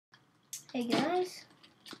Hey guys,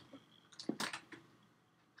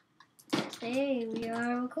 today we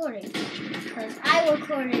are recording because I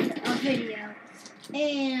recorded a video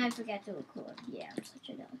and I forgot to record. Yeah, I'm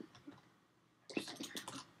such a dumb person.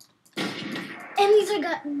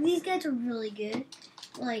 And these guys are really good.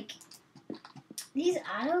 Like, these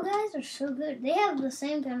auto guys are so good. They have the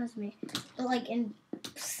same gun as me, but like in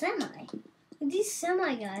semi. Like, these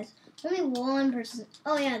semi guys, only one person.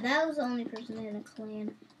 Oh yeah, that was the only person in a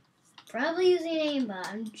clan. Probably using aimbot.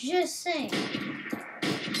 I'm just saying.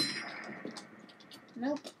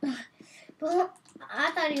 Nope. But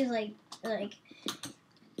I thought he was like,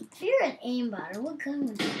 if you're an aimbotter, what gun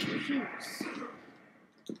would you use?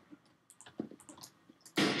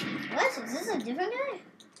 What? Is this a different guy?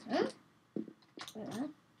 Huh?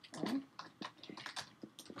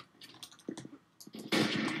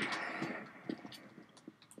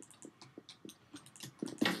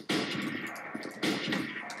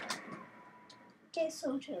 Okay,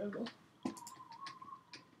 so terrible.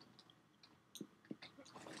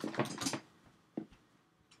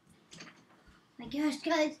 My gosh,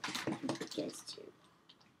 guys.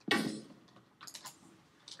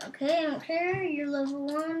 Okay, I don't care. You're level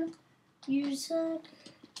 1. You suck.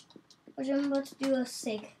 Which I'm about to do a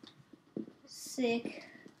sick.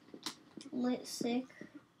 Look! He's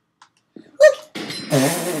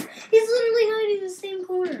literally hiding in the same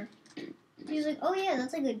corner. He's like, oh yeah,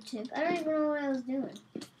 that's a good tip. I don't even know what I was doing.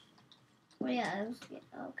 Well, yeah,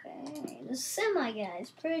 okay. The semi guy is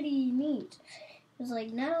pretty neat. It's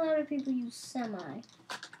like, not a lot of people use semi.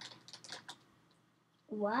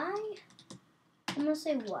 Why? I'm gonna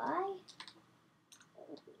say why?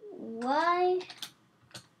 Why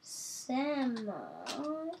semi?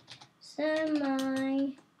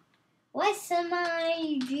 Why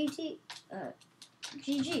semi GT?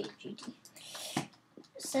 GT.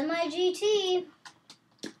 Semi GT.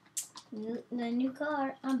 The new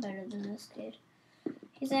car. I'm better than this kid.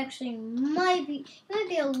 He's actually might be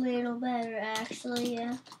a little better actually.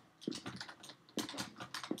 Yeah.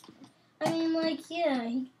 I mean, like, yeah.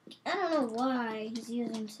 I don't know why he's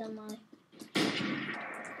using semi.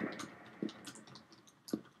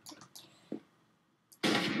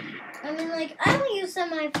 I mean, like, I only use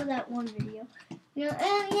semi for that one video. You know,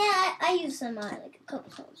 and yeah, I use semi like a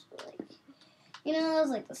couple times, but like, you know, that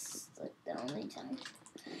was like the only time.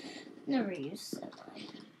 Never used semi.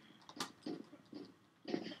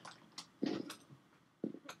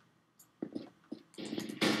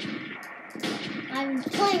 I've been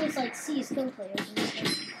playing with like CS:GO players and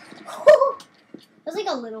stuff. That's like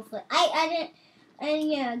a little flick. I didn't.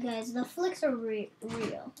 And yeah, guys, the flicks are real.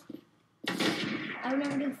 I would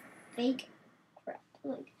never do fake crap.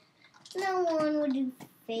 Like, no one would do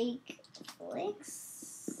fake flicks.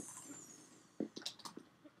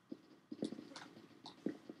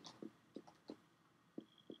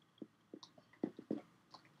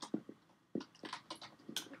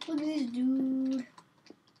 Look at this dude.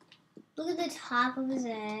 Look at the top of his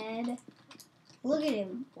head. Look at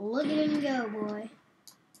him. Look at him go, boy.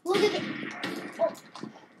 Look at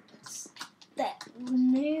that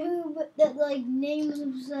noob that like names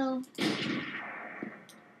himself.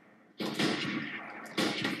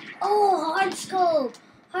 Oh, hard scope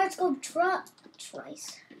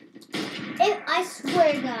twice. I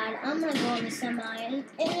swear to God, I'm gonna go on the semi and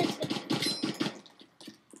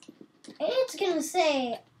it's gonna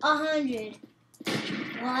say 100.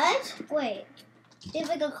 What? Wait. He's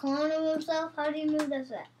like a clone of himself? How do you move that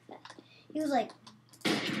fast? He was like,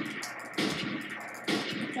 is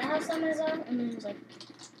that how someone's on? And then he was like,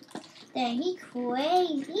 dang, he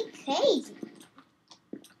crazy.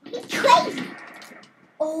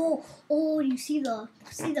 Oh, you see the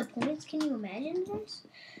points? Can you imagine this?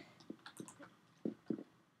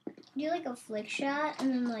 Do like a flick shot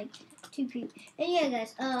and then like 2 people. And yeah,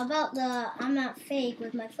 guys, about I'm not fake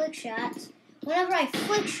with my flick shots. Whenever I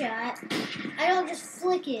flick shot, I don't just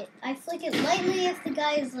flick it. I flick it lightly if the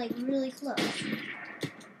guy is like really close.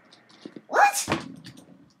 What?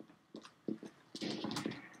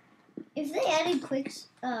 If they added flick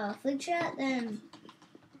shot, then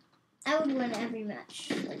I would win every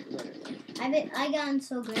match. Like literally. I gotten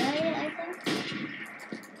so good at it, I think.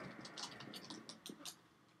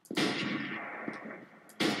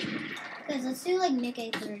 Guys, let's do like Nick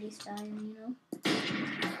A30 style, you know?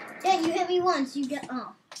 Yeah, you hit me once, you get,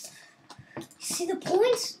 oh. You see the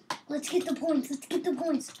points? Let's get the points.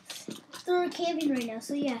 They're camping right now,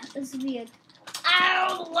 so yeah, this would be a,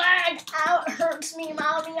 ow, the leg, ow, it hurts me,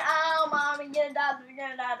 mommy, ow, mommy, get a doctor,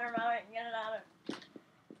 mommy, get a doctor.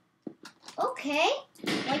 Okay,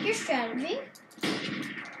 like your strategy.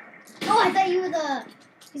 Oh, I thought you were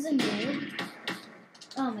he's a noob.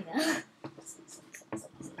 Oh my God.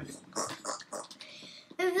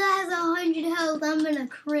 guy has 100 health, I'm gonna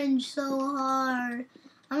cringe so hard.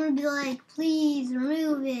 I'm gonna be like, please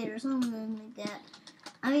remove it or something like that.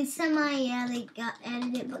 I mean, yeah, they got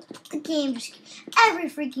added it, but the game just, every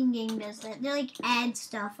freaking game does that. They like add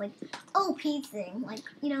stuff, like OP thing, like,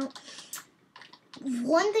 you know.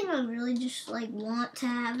 One thing I really just like want to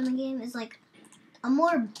have in the game is like a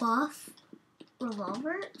more buff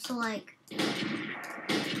revolver. So like,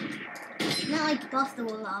 not like buff the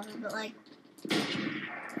revolver, but like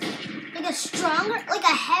a stronger, like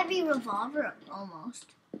a heavy revolver almost.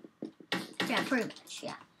 Yeah, pretty much,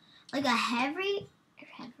 yeah. Like a heavy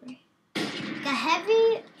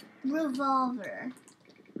revolver.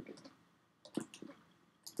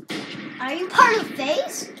 Are you part of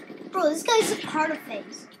FaZe? Bro, this guy's a part of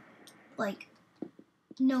FaZe. Like,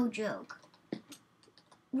 no joke.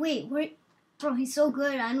 Wait, where? Bro, he's so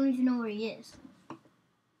good, I don't even know where he is.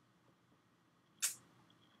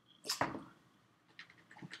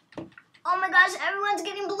 Oh my gosh, everyone's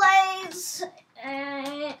getting Blaze.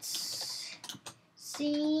 It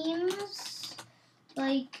seems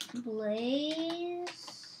like Blaze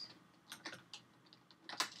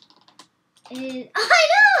is... I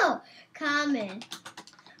know! Common.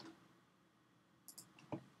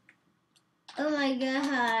 Oh my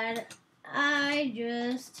god, I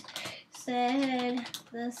just said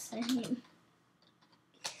the same.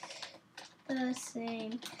 So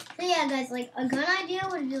yeah, guys, like a good idea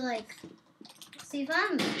would be like, see if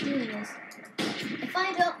I'm doing this.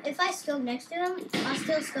 If I scope next to him, I'll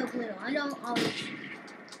still scope little. I don't always.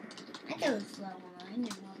 I think it was level 9 and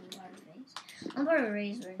level part of FaZe. I'm part of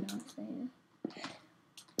Raze right now, so yeah.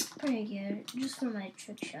 Pretty good. Just for my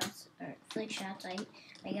trick shots or flick shots, I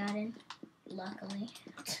got in. Luckily.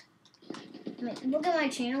 Look at my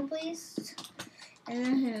channel, please,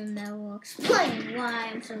 and then that will explain why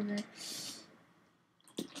I'm so good.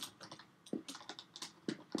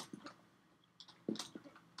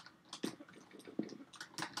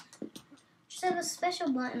 Just have a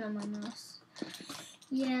special button on my mouse.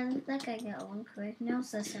 Yeah, that guy got one quick. Now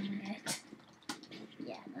it's the semi guy.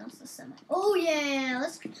 Yeah, now it's the semi. Oh yeah,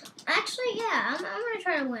 let's. Actually, yeah, I'm gonna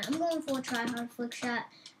try to win. I'm going for a try hard flick shot,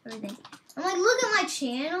 everything. I'm like, look at my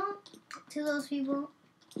channel to those people.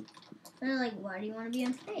 They're like, why do you want to be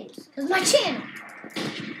on FaZe? Because my channel.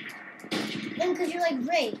 Then because you're like,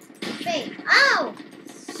 great, FaZe. Ow!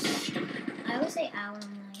 I always say ow when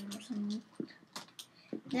I'm lying or something.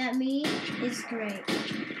 That me is great.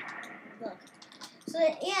 Look. So,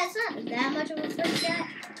 yeah, it's not that much of a flick shot.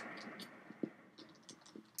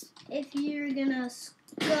 If you're gonna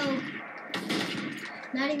scope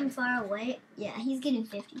not even far away, yeah, he's getting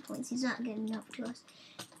 50 points. He's not getting up to us.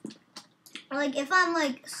 Like, if I'm,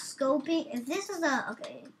 like, scoping, if this is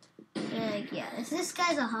okay, like, yeah, if this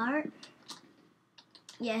guy's a heart,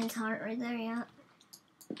 yeah, his heart right there, yeah.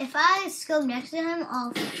 If I scope next to him,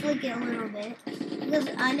 I'll flick it a little bit, because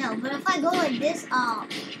I know, but if I go like this, I'll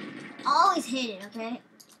always hit it, okay?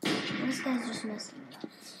 And this guy's just messing it up.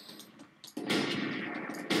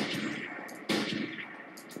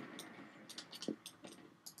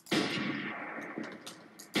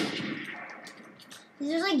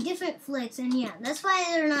 There's like different flicks, and yeah, that's why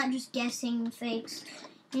they're not just guessing fakes.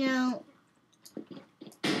 You know,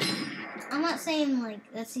 I'm not saying like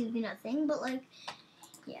that's even a thing, but like,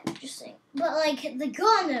 yeah, just saying. But like the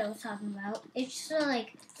gun that I was talking about, it's just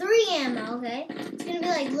like 3 ammo, okay? It's gonna be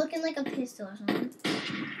like looking like a pistol or something.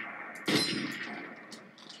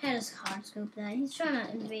 Try to hard scope that. He's trying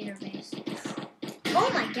to invade our base. Oh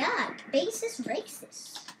my god, base is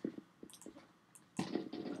racist.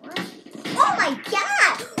 Oh my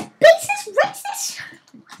god! Racist, racist!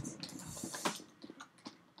 What?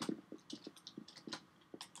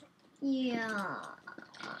 Yeah.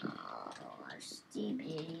 Oh, stupid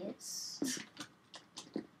idiots.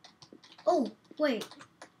 Oh, wait.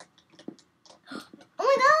 Oh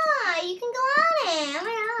my god! You can go on it! Oh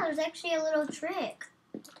my god, there's actually a little trick.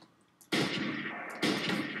 Oh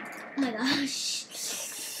my gosh.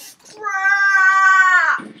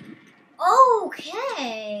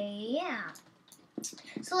 Okay, yeah.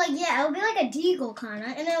 So, like, yeah, it'll be like a deagle, kind of,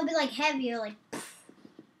 and then it'll be, like, heavier, like,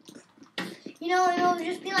 you know, and it'll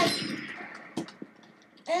just be, like, and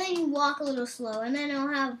then you walk a little slow, and then it'll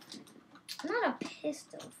have, not a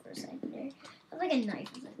pistol for a secondary, but like a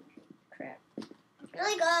knife or something. Crap.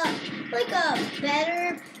 Like a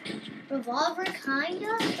better revolver, kind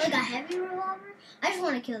of, like a heavy revolver. I just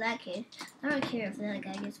want to kill that kid. I don't care if that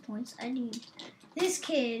guy gets points. I need this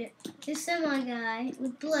kid, this semi guy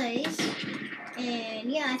with Blaze.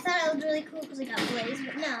 And yeah, I thought it was really cool because I got Blaze,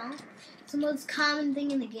 but no. It's the most common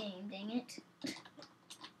thing in the game, dang it.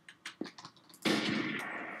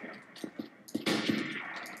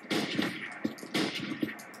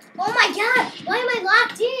 my god! Why am I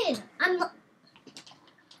locked in?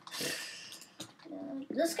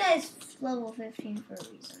 This guy's level 15 for a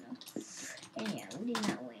reason, though. And yeah, we did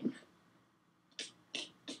not win.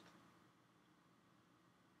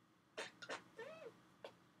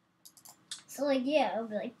 So, like, yeah, I'll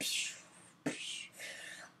be like, psh, psh.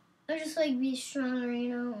 I'll just, like, be stronger, you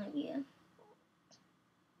know? Like, yeah.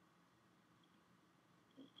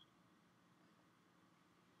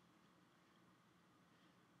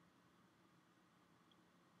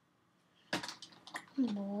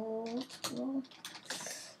 Bolt.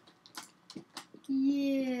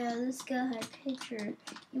 Yeah, this guy had a picture.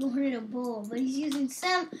 He wanted a bull, but he's using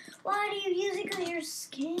some. Why do you use it? Because your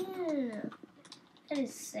skin. That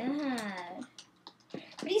is sad.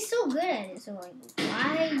 But he's so good at it, so like,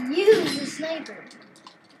 why use the sniper?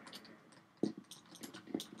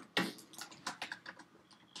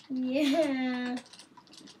 Yeah.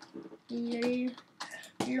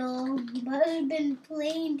 Lol. But I've been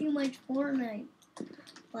playing too much Fortnite.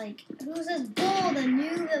 Like, who's this bull, the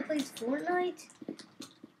noob that plays Fortnite?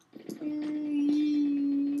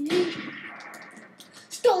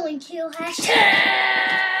 Stolen kill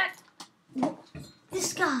hashtag!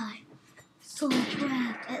 This guy so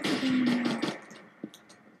crap at the game.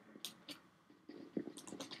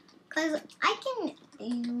 Cause I can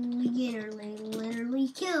literally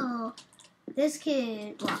kill this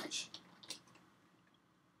kid. Watch.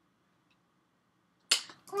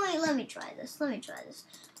 Wait, let me try this. I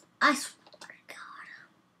swear to God.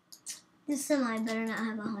 This semi better not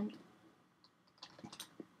have 100.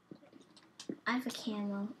 I have a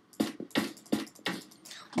camo.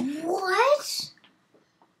 What?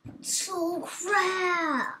 So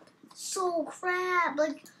crap.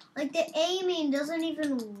 Like the aiming doesn't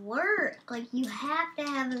even work. Like you have to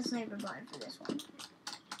have a sniper button for this one.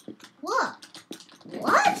 Look.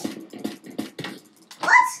 What?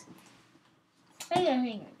 Hang on,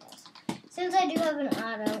 guys. Since I do have an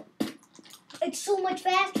auto, it's so much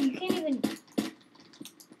faster. You can't even.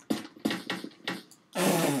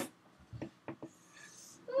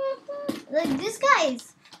 Like this guy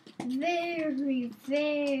is very,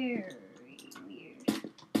 very weird.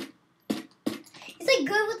 He's like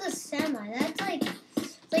good with the semi. That's like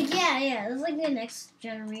yeah. That's like the next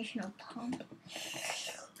generation of pump.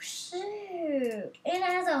 Shoot, and it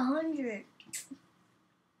has 100.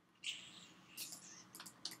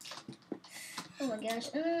 Oh my gosh,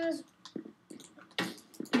 and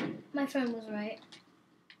my friend was right.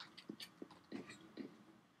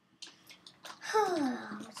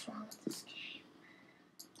 What's wrong with this game?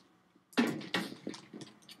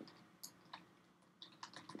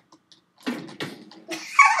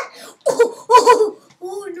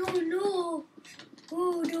 Oh no.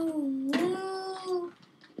 Oh no.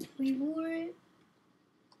 We wore it.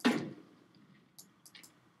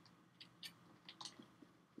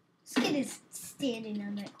 This kid is standing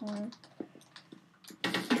on that corner.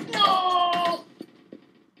 No!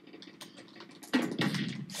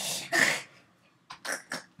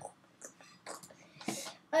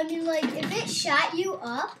 I mean, like, if it shot you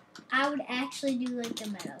up, I would actually do, like, the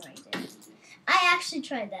medal right there. I actually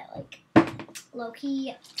tried that, like,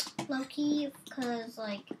 low-key, because,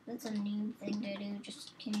 like, that's a new thing to do,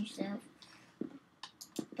 just kill yourself.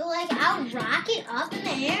 But, like, I'll rock it up in the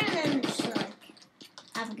air and then just, like,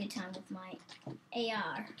 have a good time with my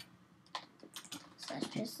AR. Slash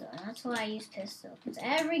pistol. And that's why I use pistol. Because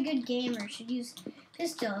every good gamer should use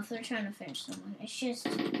pistol if they're trying to finish someone. It's just...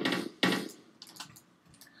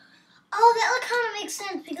 Oh, that like kind of makes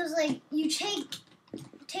sense because like you take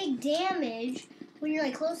damage when you're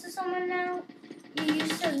like close to someone now. You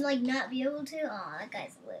used to like not be able to. Oh, that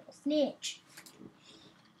guy's a little snitch.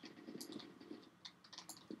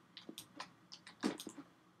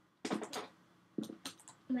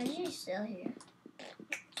 Imagine he's still here.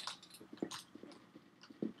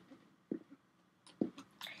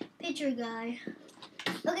 Picture guy.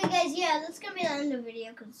 Okay, guys, yeah, that's gonna be the end of the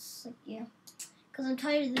video because like yeah. Because I'm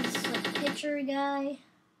tired of this like, picture guy.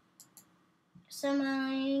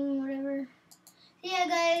 Semi, whatever. So yeah,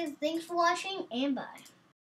 guys, thanks for watching, and bye.